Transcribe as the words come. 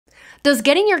Does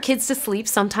getting your kids to sleep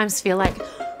sometimes feel like,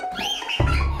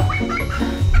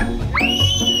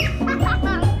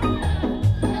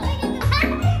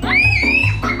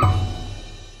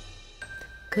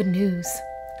 good news.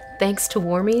 Thanks to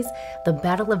Warmies, the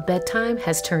battle of bedtime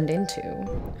has turned into,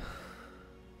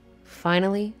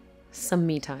 finally, some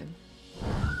me time.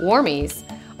 Warmies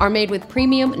are made with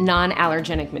premium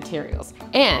non-allergenic materials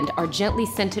and are gently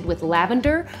scented with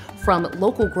lavender from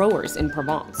local growers in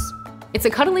Provence. It's a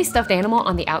cuddly stuffed animal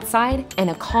on the outside and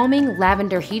a calming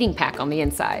lavender heating pack on the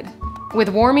inside. With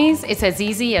Warmies, it's as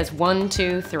easy as 1,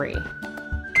 2, 3.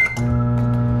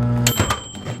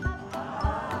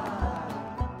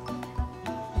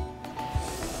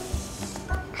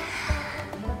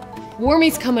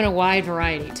 Warmies come in a wide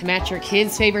variety to match your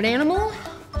kid's favorite animal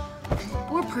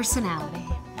or personality.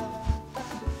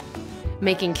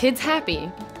 Making kids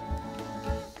happy,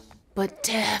 but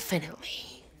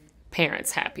definitely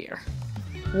parents happier.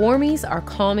 Warmies are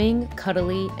calming,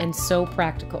 cuddly, and so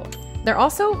practical. They're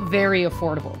also very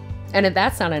affordable. And if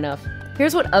that's not enough,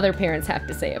 here's what other parents have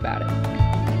to say about it.